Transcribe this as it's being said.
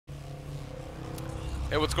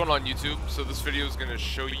Hey, what's going on YouTube? So this video is going to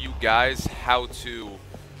show you guys how to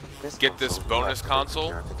get this bonus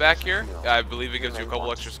console back here. I believe it gives you a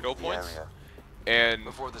couple extra skill points. And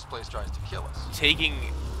before this place tries to kill us. Taking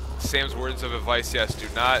Sam's words of advice, yes, do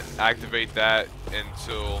not activate that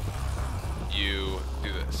until you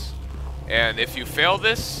do this. And if you fail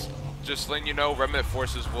this, just letting you know, Remnant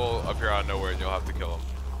forces will appear out of nowhere and you'll have to kill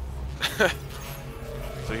them.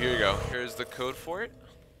 So here you go. Here's the code for it.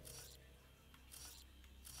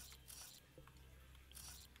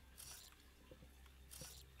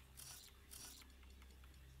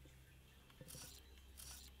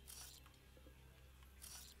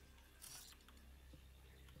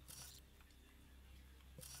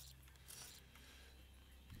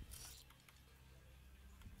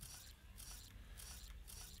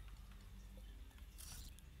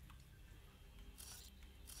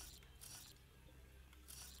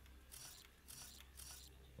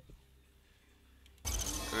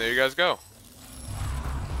 And there you guys go.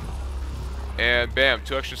 And bam,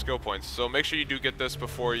 2 extra skill points. So make sure you do get this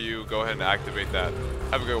before you go ahead and activate that.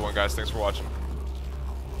 Have a good one, guys. Thanks for watching.